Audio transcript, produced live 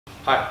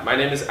Hi, my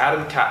name is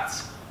Adam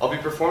Katz. I'll be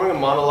performing a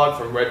monologue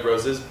from Red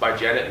Roses by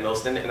Janet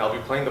Milston, and I'll be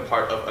playing the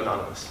part of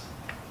Anonymous.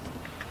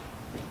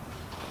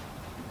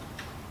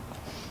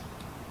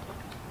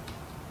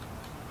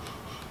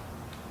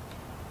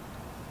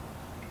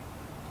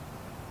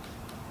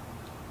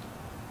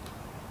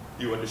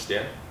 You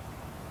understand?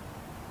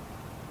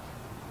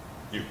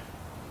 You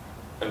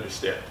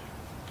understand?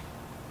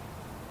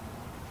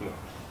 No,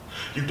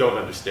 you don't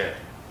understand.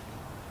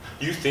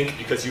 You think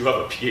because you have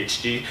a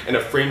PhD and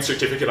a framed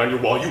certificate on your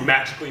wall, you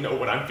magically know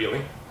what I'm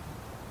feeling?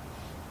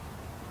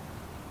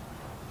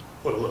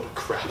 What a load of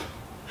crap.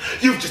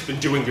 You've just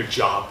been doing your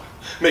job,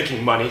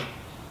 making money.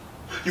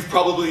 You've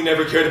probably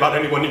never cared about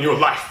anyone in your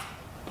life.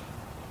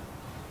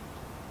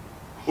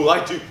 Well,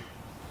 I do.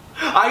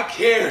 I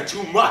care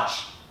too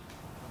much.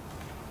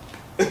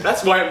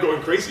 That's why I'm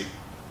going crazy.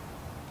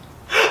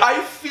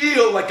 I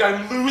feel like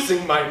I'm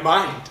losing my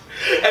mind.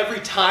 Every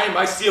time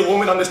I see a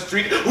woman on the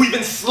street who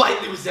even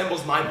slightly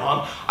resembles my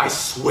mom, I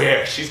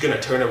swear she's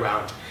gonna turn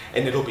around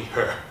and it'll be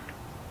her.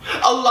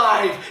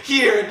 Alive,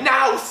 here,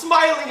 now,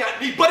 smiling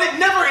at me, but it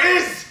never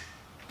is!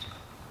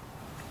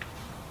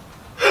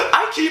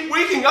 I keep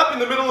waking up in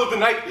the middle of the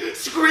night,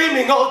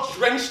 screaming, all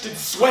drenched in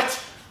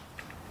sweat.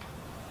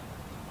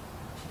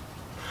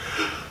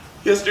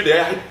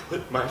 Yesterday I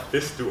put my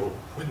fist through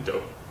a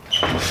window,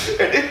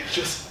 and it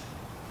just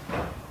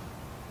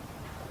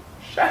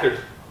shattered.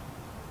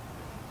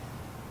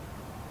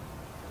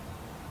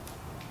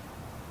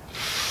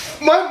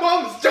 My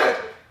mom's dead!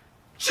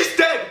 She's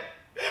dead!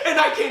 And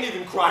I can't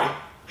even cry.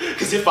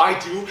 Because if I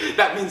do,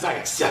 that means I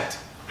accept.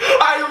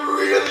 I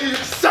really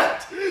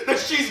accept that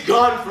she's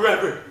gone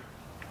forever.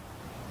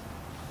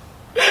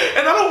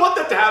 And I don't want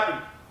that to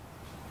happen.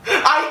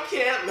 I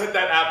can't let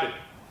that happen.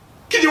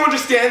 Can you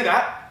understand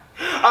that?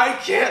 I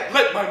can't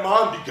let my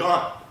mom be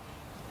gone.